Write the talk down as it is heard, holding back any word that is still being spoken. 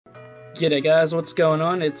G'day guys, what's going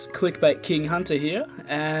on? It's Clickbait King Hunter here,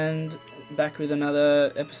 and back with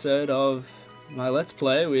another episode of my Let's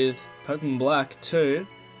Play with Pokemon Black 2,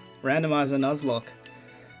 Randomizer Nuzlocke.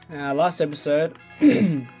 Last episode,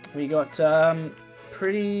 we got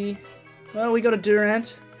we got a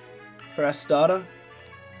Durant for our starter,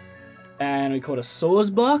 and we caught a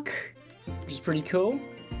Sawsbuck, which is pretty cool,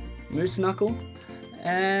 Moose Knuckle.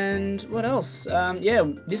 And what else? Yeah,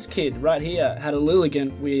 this kid right here had a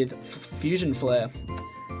Lilligant with Fusion Flare.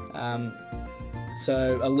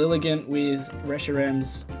 So a Lilligant with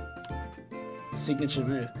Reshiram's signature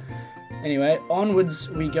move. Anyway, onwards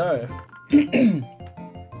we go.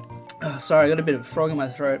 Oh, sorry, I got a bit of a frog in my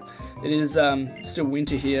throat. It is still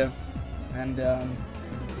winter here, and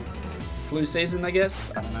flu season, I guess.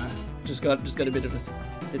 I don't know. Just got a bit of a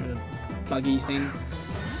buggy thing.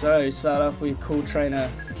 So start off with cool trainer,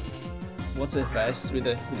 what's her face, with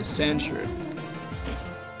a Sandshrew.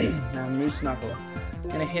 Now Moose Knuckle.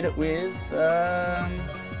 Gonna hit it with what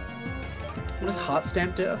does Heart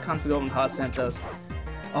Stamp do? I can't forget what Heart Stamp does.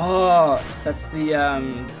 Oh, that's the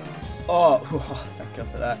thank God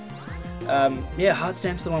for that. Yeah, Heart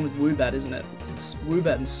Stamp's the one with Woobat, isn't it? It's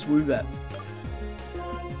Woobat and Swoobat.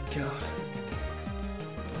 God.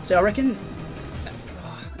 So I reckon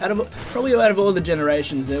probably out of all the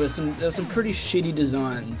generations, there were some pretty shitty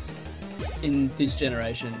designs in this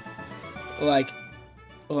generation. Like,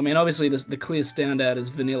 well, I mean, obviously the clear standout is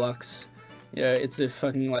Vanillux. You know, it's a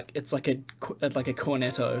fucking it's like a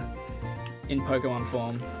Cornetto in Pokemon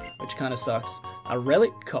form, which kind of sucks. A Relic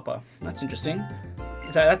Copper, that's interesting.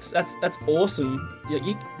 In fact, that's awesome.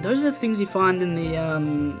 Those are the things you find in the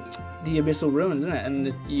Abyssal Ruins, isn't it?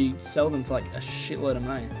 And you sell them for like a shitload of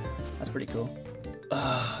money. That's pretty cool.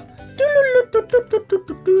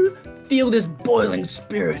 Feel this boiling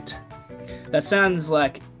spirit. That sounds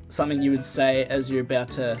like something you would say as you're about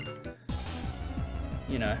to,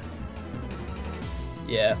 you know.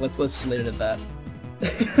 Yeah, let's just leave it at that.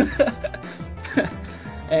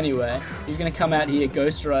 Anyway, he's gonna come out here,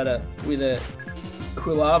 Ghost Rider, with a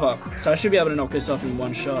Quilava. So I should be able to knock this off in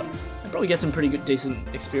one shot. I'd probably get some pretty good, decent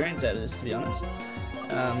experience out of this, to be honest.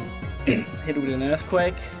 Hit it with an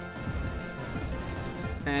Earthquake.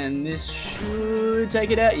 And this should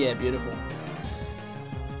take it out. Yeah, beautiful.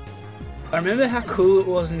 I remember how cool it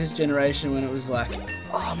was in this generation when it was like,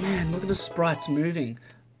 oh man, look at the sprites moving.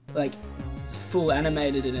 Like, it's full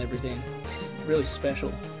animated and everything. It's really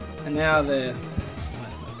special. And now they're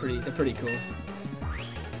pretty cool.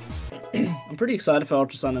 I'm pretty excited for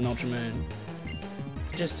Ultra Sun and Ultra Moon.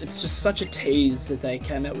 It's just such a tease that they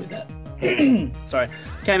came out with that. Sorry,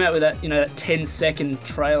 came out with that, you know, that 10-second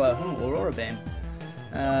trailer. Oh, Aurora Beam.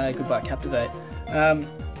 Goodbye, Captivate.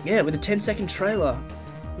 Yeah, with a 10-second trailer,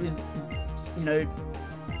 with, you know,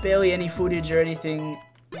 barely any footage or anything,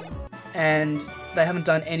 and they haven't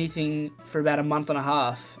done anything for about a month and a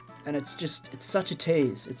half, and it's such a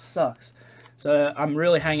tease. It sucks. So I'm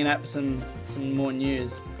really hanging out for some more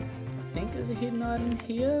news. I think there's a hidden item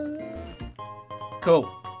here.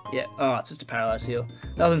 Cool. Yeah. Oh, it's just a Paralyze Heal.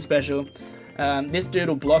 Nothing special. This dude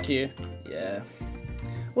will block you. Yeah.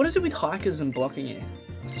 What is it with hikers and blocking you?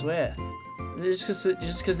 I swear. Is it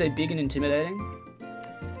just because they're big and intimidating?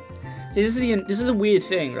 See, this is the weird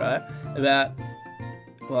thing, right? About,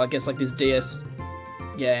 well, I guess like this DS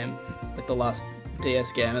game, like the last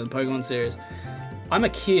DS game of the Pokemon series. I'm a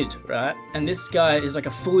kid, right? And this guy is like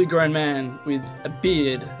a fully grown man with a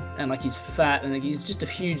beard, and like he's fat, and like he's just a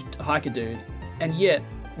huge hiker dude. And yet,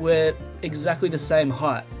 we're exactly the same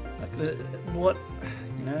height. Like, what?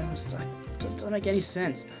 You know, it's like, it just doesn't make any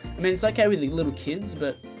sense. I mean, it's okay with the little kids,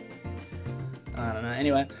 but I don't know.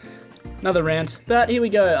 Anyway, another rant. But here we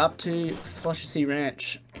go, up to Flocessy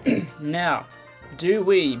Ranch. Now, do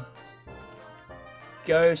we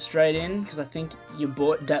go straight in? Because I think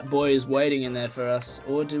that boy is waiting in there for us.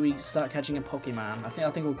 Or do we start catching a Pokemon?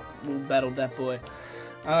 I think we'll battle that boy.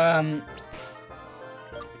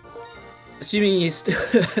 Assuming he still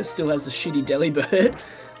has the shitty Delibird.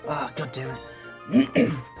 Ah, god damn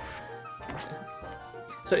it.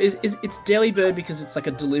 So it's Delibird because it's like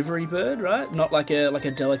a delivery bird, right? Not like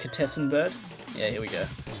a delicatessen bird. Yeah, here we go.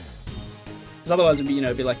 Because otherwise it'd be, you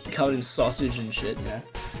know, be like covered in sausage and shit, you know.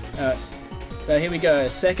 Alright. So here we go.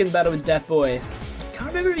 Second battle with Dat Boy. Can't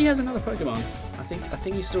remember if he has another Pokemon. I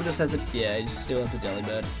think he still just has the, yeah, he still has the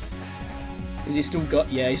Delibird. Is he still God?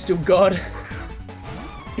 Yeah, he's still God.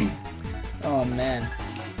 Oh man.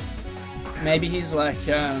 Maybe he's like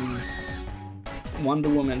Wonder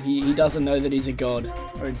Woman. He doesn't know that he's a god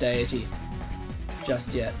or a deity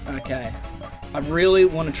just yet. Okay. I really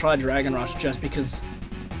want to try Dragon Rush just because.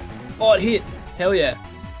 Oh, it hit! Hell yeah!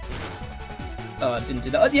 Oh, it didn't do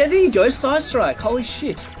that. Oh, yeah, there you go, Side Strike. Holy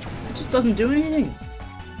shit. It just doesn't do anything.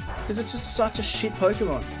 Because it's just such a shit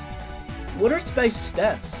Pokemon. What are its base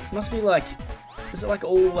stats? It must be like, is it like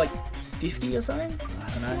all like 50 or something? I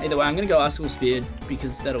don't know. Either way, I'm going to go Icicle Spear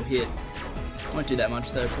because that'll hit. Won't do that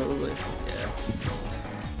much though, probably. Yeah.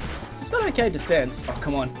 It's got okay defense. Oh,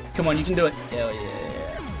 come on. Come on, you can do it. Hell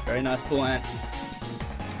yeah. Very nice, Bull Ant.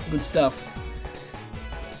 Good stuff.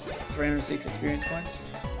 306 experience points.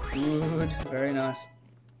 Good. Very nice.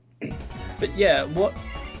 But yeah, what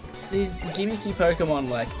these gimmicky Pokemon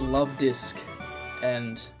like Love Disc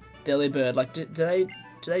and Delibird, like do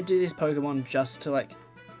they do these Pokemon just to like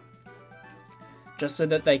just so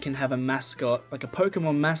that they can have a mascot, like a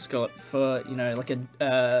Pokemon mascot for, you know, like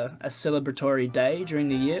a celebratory day during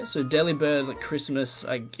the year? So Delibird like Christmas,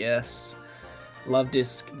 I guess. Love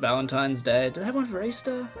Disc Valentine's Day. Do they have one for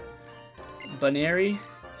Easter? Baneri?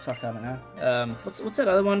 Fuck, I don't know. What's that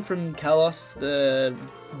other one from Kalos? The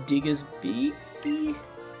Digger's Bee?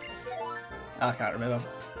 I can't remember.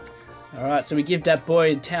 Alright, so we give that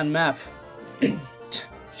boy a town map. She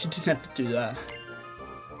didn't have to do that.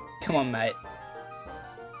 Come on, mate.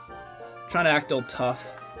 Trying to act all tough.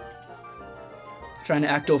 Trying to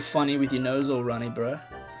act all funny with your nose all runny, bro.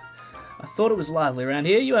 I thought it was lively around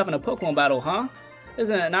here. You having a Pokemon battle, huh?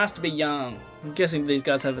 Isn't it nice to be young? I'm guessing these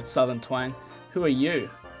guys have a southern twang. Who are you?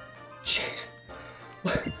 Shit.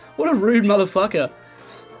 What a rude motherfucker.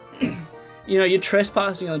 You know, you're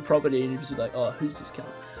trespassing on the property and you're just like, oh, who's this cunt?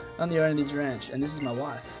 I'm the owner of this ranch and this is my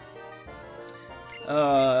wife.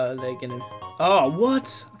 They're gonna... Oh,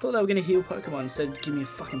 what? I thought they were gonna heal Pokemon instead of give me a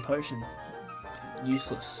fucking potion.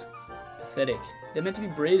 Useless. Pathetic. They're meant to be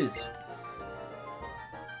breeders.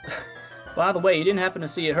 By the way, you didn't happen to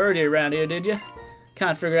see a Herdier around here, did you?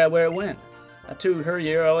 Can't figure out where it went. Our two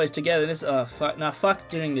Herdier are always together. This, oh, fuck, nah, fuck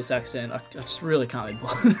doing this accent. I just really can't be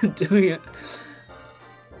bothered doing it.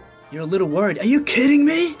 You're a little worried. Are you kidding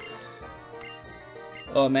me?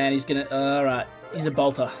 Oh man, he's gonna, alright. He's a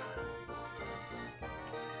bolter.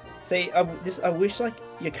 See, I wish like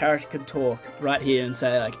your character could talk right here and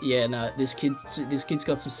say like, yeah, no, this kid's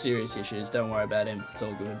got some serious issues. Don't worry about him. It's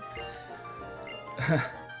all good.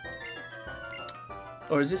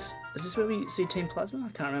 Or is this where we see Team Plasma?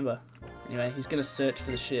 I can't remember. Anyway, he's gonna search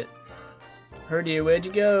for the shit. Herdier, where'd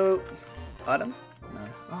you go? Item? No.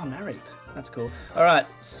 Oh, Marip. That's cool. Alright,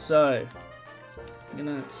 so I'm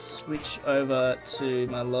gonna switch over to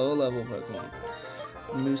my lower level Pokemon,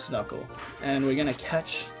 Moose Knuckle, and we're gonna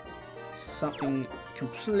catch something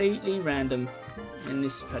completely random in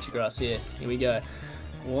this patch of grass here. Here we go.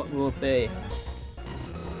 What will it be?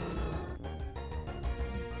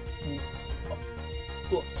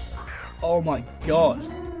 Oh my god.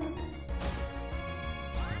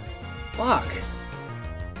 Fuck.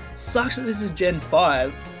 Sucks that this is Gen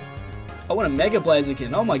 5. I want a Mega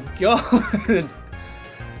Blaziken. Oh my god.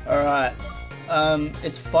 Alright.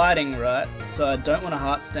 It's fighting, right? So I don't want a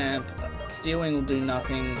Heart Stamp. Steel Wing will do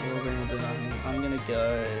nothing. Wolverine will do nothing. I'm gonna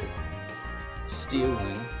go Steel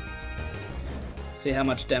Wing. See how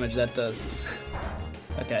much damage that does.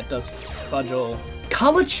 Okay, it does fudge all.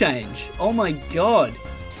 Color change! Oh my god.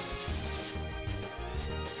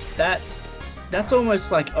 That's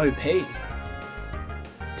almost like OP. Damage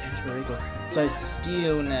very good. So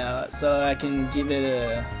Steel now, so I can give it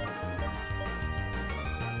a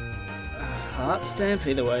Heart Stamp.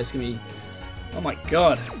 Either way, it's gonna be. Oh my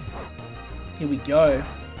god. Here we go.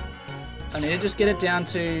 I need to just get it down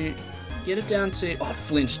to. Oh, it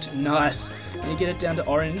flinched. Nice. I need to get it down to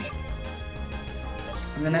orange,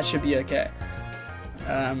 and then that should be okay.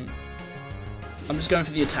 I'm just going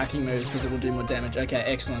for the attacking moves because it will do more damage. Okay,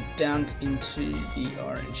 excellent. Down into the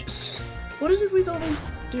orange. What is it with all these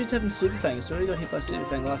dudes having Super Fangs? So we got hit by Super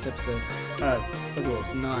Fang last episode. Alright, look at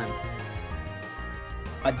this, 9.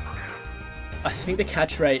 I think the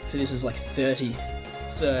catch rate for this is like 30.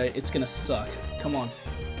 So it's gonna suck. Come on.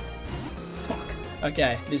 Fuck.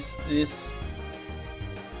 Okay, this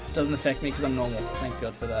doesn't affect me because I'm normal. Thank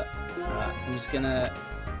God for that. Alright,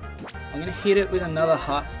 I'm gonna hit it with another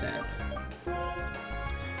Heart Stamp.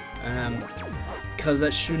 Because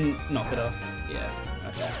that shouldn't knock it off. Yeah,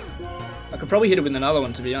 okay. I could probably hit it with another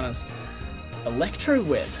one, to be honest. Electro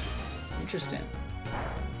Web. Interesting.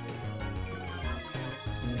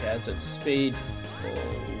 Okay, so its speed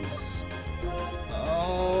falls.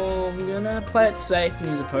 Oh, I'm gonna play it safe and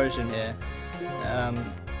use a potion here.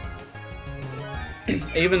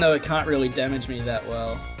 Even though it can't really damage me that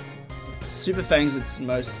well. Super Fang's its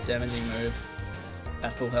most damaging move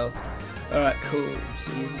at full health. Alright, cool.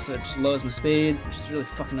 So it just lowers my speed, which is really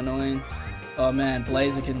fucking annoying. Oh man,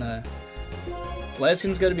 Blaziken though.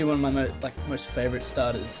 Blaziken's got to be one of my most favorite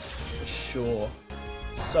starters for sure.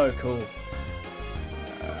 So cool.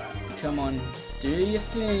 Come on, do your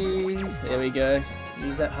thing. There we go.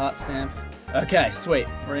 Use that heart stamp. Okay, sweet.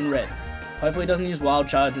 We're in red. Hopefully it doesn't use Wild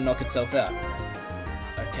Charge and knock itself out.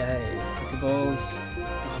 Okay, Pokeballs.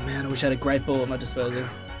 Oh man, I wish I had a Great Ball at my disposal.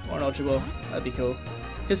 Or an Ultra Ball. That'd be cool.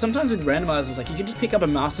 Because sometimes with randomizers, like, you can just pick up a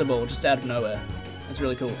Master Ball just out of nowhere. That's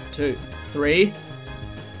really cool. 2, 3.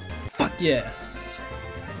 Fuck yes.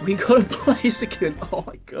 We got a Blaziken. Oh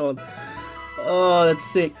my god. Oh, that's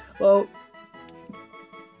sick. Well,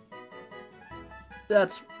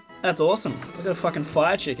 that's awesome. We got a fucking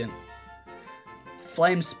fire chicken.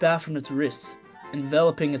 Flames spout from its wrists,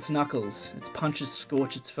 enveloping its knuckles. Its punches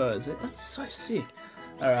scorch its foes. That's so sick.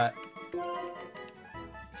 Alright.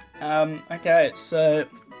 Okay, so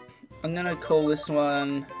I'm gonna call this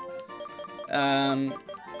one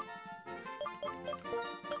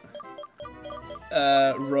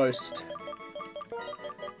Roast.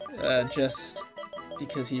 Just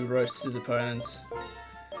because he roasts his opponents.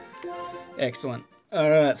 Excellent.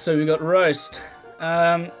 Alright, so we got Roast.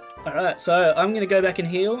 Alright, so I'm gonna go back and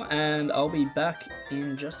heal, and I'll be back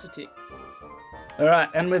in just a tick. Alright,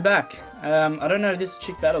 and we're back. I don't know if this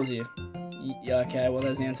chick battles you. Yeah, okay, well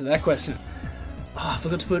there's the answer to that question. Oh, I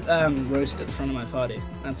forgot to put Roast at the front of my party.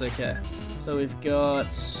 That's okay. So we've got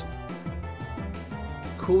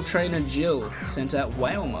Cool Trainer Jill sent out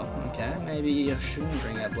Wailmer. Okay, maybe I shouldn't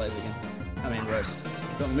bring out Blaziken. I mean Roast.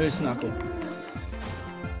 We've got Moose Knuckle.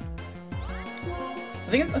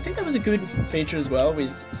 I think that was a good feature as well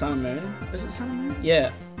with Sun and Moon. Was it Sun and Moon?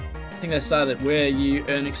 Yeah. I think they started where you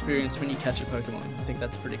earn experience when you catch a Pokemon. I think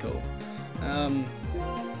that's pretty cool.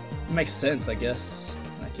 It makes sense, I guess.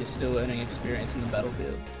 Like, you're still earning experience in the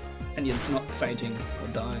battlefield. And you're not fainting or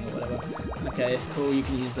dying or whatever. Okay, cool, you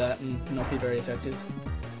can use that and not be very effective.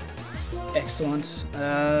 Excellent.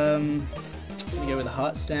 I'm gonna go with a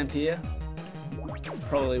Heart Stamp here.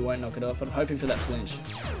 Probably won't knock it off, but I'm hoping for that flinch.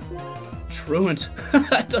 Truant!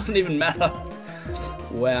 That doesn't even matter!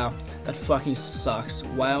 Wow, that fucking sucks.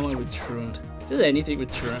 Wailmer with Truant. Just anything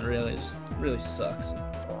with Truant really, just really sucks.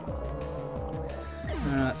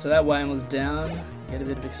 Alright, so that Wailmer's down. Get a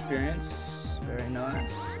bit of experience. Very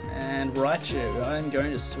nice. And Raichu, I'm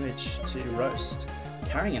going to switch to Roast.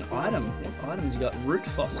 Carrying an item. What items you got? Root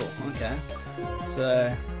Fossil. Okay.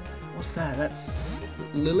 So, what's that? That's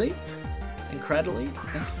Lily and Cradley,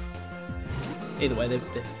 I think. Either way,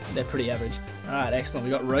 they're pretty average. Alright, excellent. We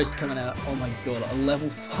got Roast coming out. Oh my god, a level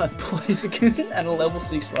 5 Blaziken and a level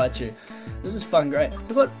 6 Raichu. This is fucking great.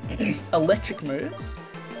 We've got electric moves.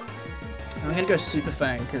 I'm gonna go Super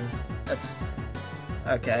Fang because that's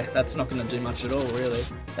okay. That's not gonna do much at all, really.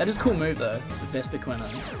 That is a cool move though. It's a Vespiquen, I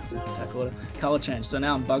think. It's an attack order. Color change. So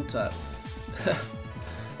now I'm Bug type.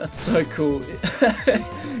 That's so cool.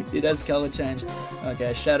 It has color change.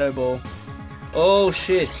 Okay, Shadow Ball. Oh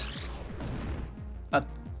shit.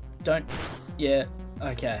 Don't, yeah,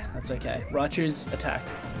 okay, that's okay. Raichu's attack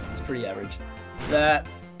is pretty average. That,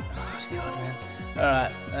 oh god, man.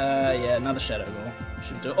 Alright, yeah, another Shadow Ball.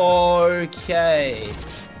 Should do, okay.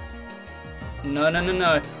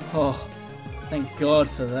 No. Oh, thank god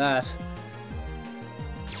for that.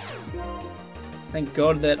 Thank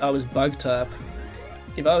god that I was Bug type.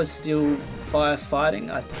 If I was still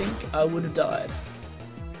firefighting, I think I would have died.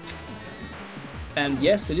 And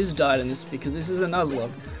yes, it is died in this because this is a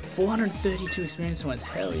Nuzlocke. 432 experience points,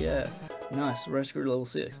 hell yeah. Nice, Roast grew to level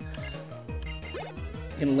 6.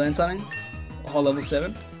 Gonna learn something? Oh, level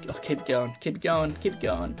 7? Oh, keep going, keep going, keep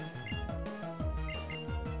going.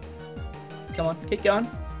 Come on, keep going.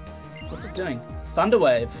 What's it doing? Thunder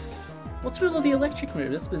Wave. What's with all the electric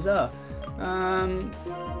move? That's bizarre. Thunder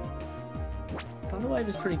Wave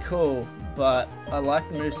is pretty cool, but I like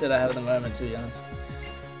the moveset I have at the moment, to be honest.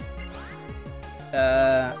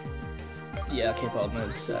 Yeah, I'll keep old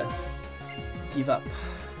moves, so give up.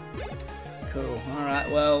 Cool.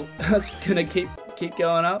 Alright, well, it's gonna keep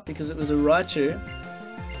going up because it was a Raichu.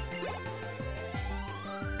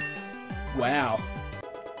 Wow.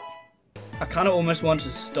 I kinda almost want to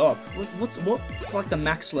stop. What's like the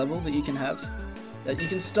max level that you can have? That you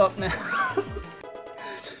can stop now?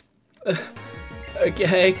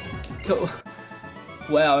 Okay, cool.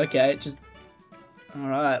 Wow, okay, just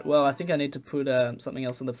alright, well, I think I need to put something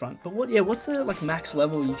else on the front. But what's the like max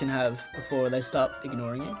level you can have before they start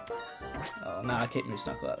ignoring you? Oh, no, I keep Moose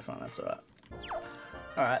Knuckle out the front, that's alright.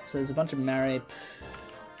 Alright, so there's a bunch of Mary.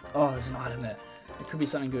 Oh, there's an item there. It could be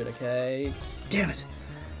something good, okay? Damn it!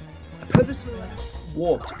 I purposely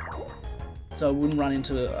warped. So I wouldn't run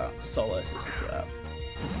into Solosis, it's alright.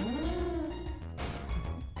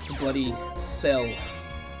 It's a bloody cell.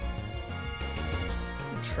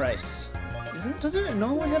 trace? Doesn't it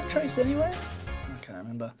normally have trace anyway? I can't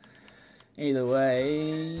remember. Either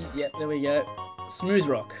way, yep, there we go. Smooth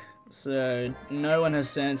rock. So no one has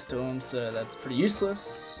sandstorm, so that's pretty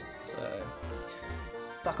useless. So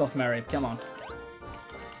fuck off, Mary. Come on.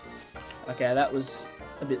 Okay, that was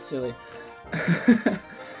a bit silly.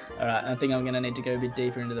 Alright, I think I'm gonna need to go a bit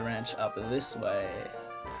deeper into the ranch up this way.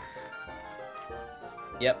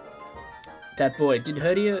 Yep. That boy, did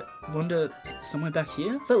Herdia wander somewhere back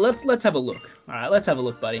here? Let's have a look. Alright, let's have a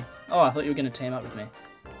look, buddy. Oh, I thought you were gonna team up with me.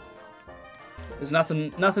 There's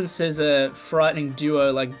nothing says a frightening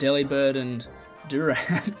duo like Delibird and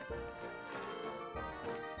Duran.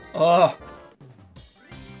 Oh.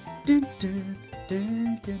 I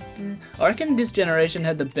reckon this generation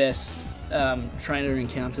had the best trainer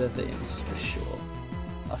encounter themes for sure.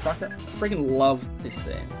 I freaking love this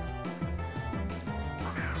theme.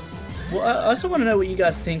 Well, I also want to know what you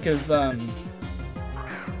guys think of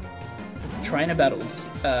trainer battles.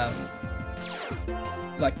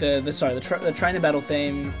 Like the trainer battle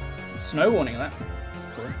theme, snow warning. That's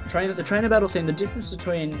cool. The trainer battle theme. The difference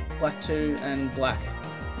between Black 2 and Black.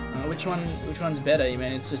 Which one's better? I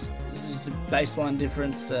mean, it's just a baseline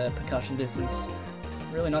difference, percussion difference.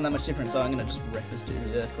 Really not that much difference. So I'm gonna just wreck this dude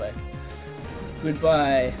with Earthquake.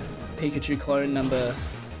 Goodbye, Pikachu clone number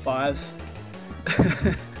 5.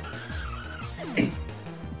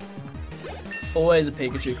 Always a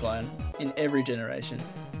Pikachu clone in every generation.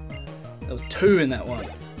 There was 2 in that one.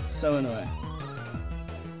 So annoying.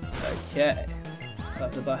 Okay.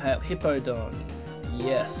 After Bahale, Hippodon.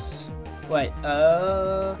 Yes. Wait,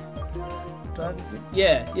 yeah.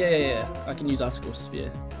 I can use Icicle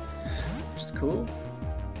Sphere. Which is cool.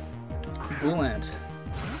 Bullant.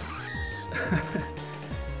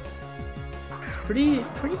 It's pretty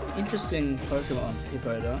interesting Pokemon,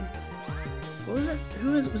 Hippodon. What was it?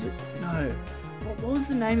 Was it? No. What was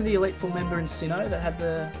the name of the Elite Four member in Sinnoh that had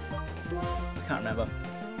the... I can't remember.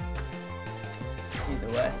 Either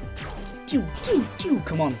way.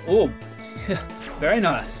 Come on. Oh, very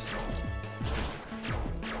nice.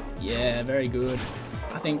 Yeah, very good.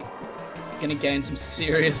 I think I'm gonna gain some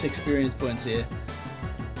serious experience points here.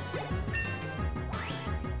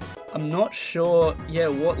 I'm not sure,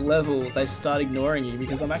 what level they start ignoring you,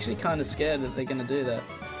 because I'm actually kind of scared that they're gonna do that.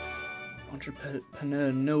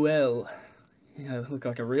 Entrepreneur Noel. You look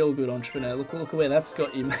like a real good entrepreneur. Look where that's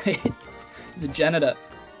got you, mate. He's a janitor.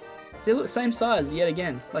 See, look, same size yet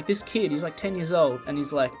again. Like this kid, he's like 10 years old, and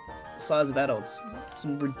he's like the size of adults.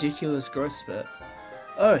 Some ridiculous growth spurt.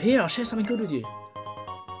 Oh, here, I'll share something good with you.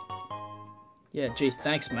 Yeah, gee,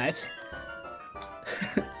 thanks, mate.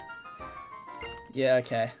 Yeah,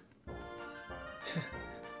 okay.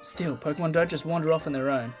 Still, Pokemon don't just wander off on their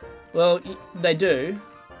own. Well, they do.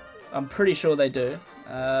 I'm pretty sure they do.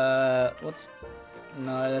 No,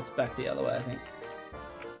 that's back the other way, I think.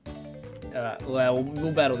 Alright, well,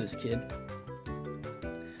 we'll battle this kid.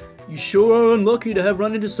 You sure are unlucky to have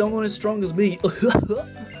run into someone as strong as me.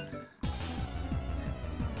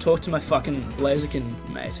 Talk to my fucking Blaziken,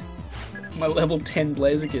 mate. My level 10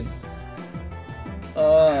 Blaziken.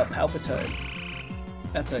 Oh, Palpitoad.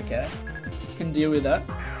 That's okay. Can deal with that.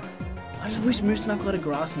 I just wish Moose Knuckle had a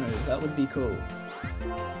grass move. That would be cool.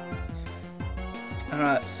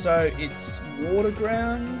 Alright, so it's Water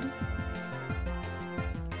Ground.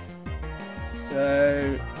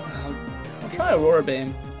 So I'll try Aurora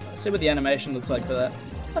Beam. See what the animation looks like for that.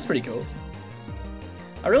 That's pretty cool.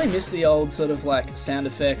 I really miss the old sort of like sound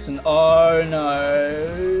effects and oh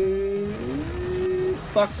no.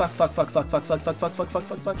 Fuck.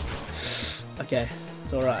 Okay,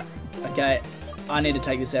 it's alright. Okay, I need to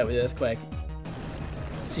take this out with Earthquake.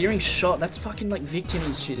 Searing Shot, that's fucking like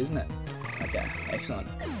Victimmy's shit, isn't it? Okay, excellent.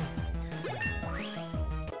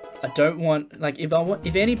 I don't want, like, if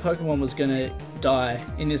any Pokemon was gonna die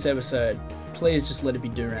in this episode, please just let it be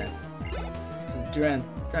Duran.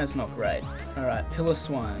 Duran's not great. Alright,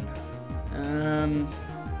 Piloswine.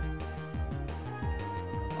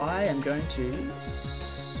 I am going to...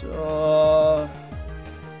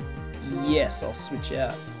 yes, I'll switch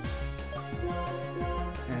out.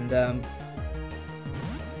 And,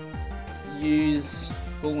 use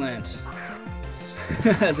Bullant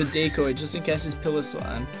as a decoy, just in case this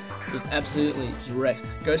Piloswine was absolutely just wrecked.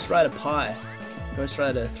 Ghost Rider Pi. Ghost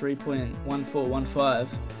Rider 3.1415.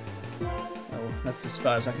 Oh, that's as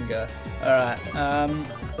far as I can go. Alright,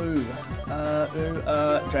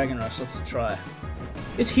 Dragon Rush, let's try.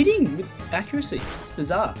 It's hitting with accuracy. It's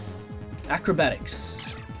bizarre. Acrobatics.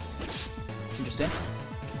 That's interesting.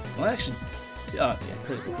 Well, actually... oh, yeah,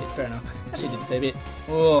 critical hit, fair enough. Actually did a fair bit.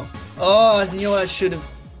 Oh, I knew I should have...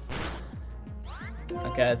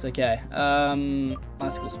 okay, it's okay.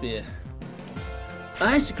 Icicle Spear.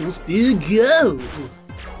 Icicle Spear, go!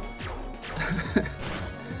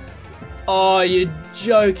 Oh, you're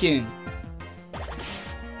joking.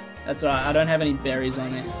 That's alright, I don't have any berries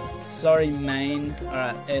on me. Sorry, main.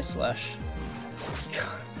 Alright, air slash.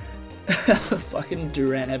 Fucking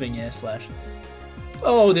Durant having air slash.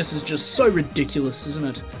 Oh, this is just so ridiculous, isn't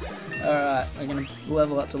it? Alright, we're gonna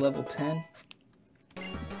level up to level 10.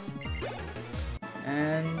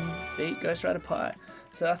 And beat Ghost Rider Pie.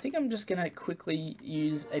 So I think I'm just gonna quickly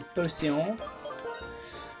use a potion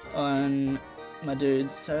on my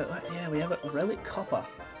dudes. So yeah, we have a Relic Copper.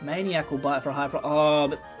 Maniac will buy it for a high price. Oh,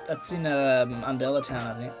 but that's in Undella Town,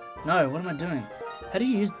 I think. No, what am I doing? How do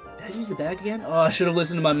you use the bag again? Oh, I should have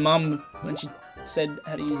listened to my mum when she said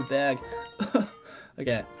how to use a bag.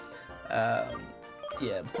 Okay.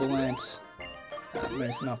 Yeah, Bullant.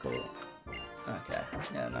 Moose Knuckle. Okay.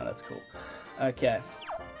 Yeah, no, that's cool. Okay.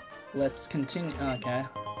 Let's continue. Okay.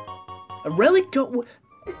 A Relic got.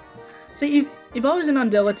 See, if I was in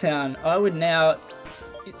Undella Town, I would now.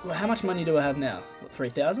 How much money do I have now? What,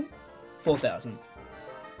 3,000? 4,000.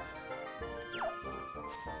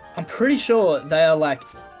 I'm pretty sure they are like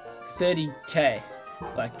 30k.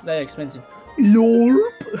 Like, they're expensive.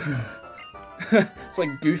 Yorp! It's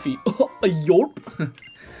like Goofy. Oh, a Yorp!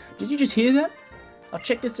 Did you just hear that? I'll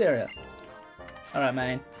check this area. Alright,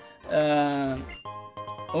 man.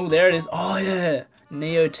 Oh, there it is. Oh, yeah.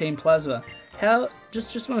 Neo Team Plasma.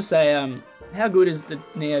 Just want to say, how good is the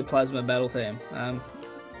Neo Plasma battle theme?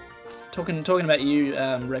 Talking about you,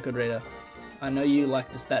 Record Reader. I know you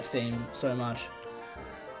like that theme so much.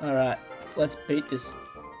 Alright, let's beat this.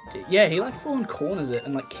 Yeah, he like full on corners it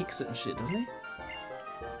and like kicks it and shit, doesn't he?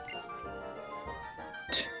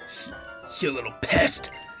 You little pest!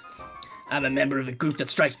 I'm a member of a group that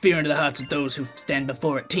strikes fear into the hearts of those who stand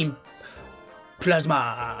before it. Team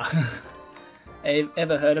Plasma!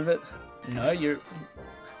 Ever heard of it? No,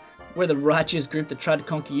 we're the righteous group that tried to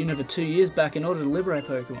conquer Unova 2 years back in order to liberate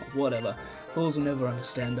Pokemon. Whatever. Fools will never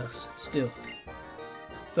understand us. Still.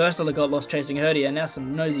 First I got lost chasing Herdy, and now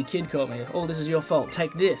some nosy kid caught me. Oh, this is your fault.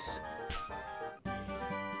 Take this.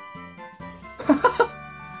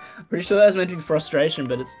 Pretty sure that was meant to be frustration,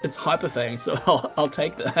 but it's Hyper Fang, so I'll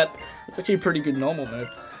take that. It's actually a pretty good normal move.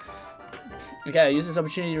 Okay, use this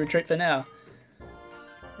opportunity to retreat for now.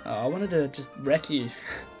 Oh, I wanted to just wreck you.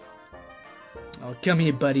 Oh, come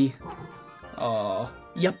here, buddy. Oh,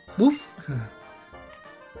 yep, woof.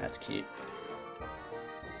 That's cute.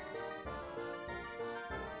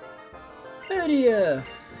 Oh dear.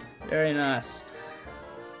 Very nice.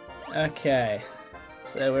 Okay,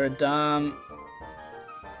 so we're done.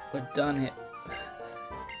 We're done here.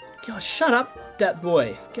 God, shut up, that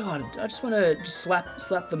boy. God, I just want to slap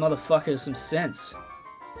the motherfucker some sense.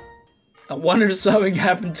 I wonder if something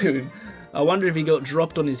happened to him. I wonder if he got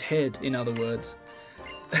dropped on his head, in other words.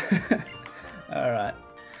 Alright.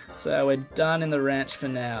 So we're done in the ranch for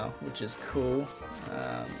now, which is cool.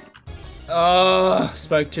 Oh,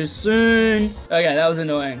 spoke too soon. Okay, that was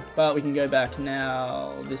annoying. But we can go back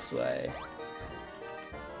now this way.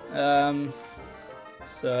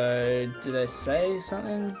 So, did they say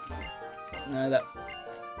something? No, that...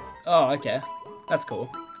 Oh, okay. That's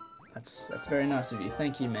cool. That's very nice of you.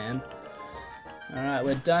 Thank you, man. Alright,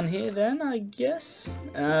 we're done here then, I guess.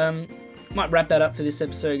 Might wrap that up for this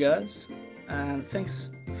episode, guys. Thanks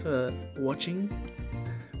for watching.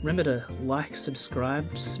 Remember to like,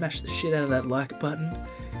 subscribe, smash the shit out of that like button.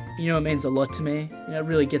 You know it means a lot to me. You know, it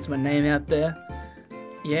really gets my name out there.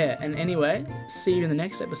 Yeah, and anyway, see you in the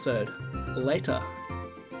next episode. Later.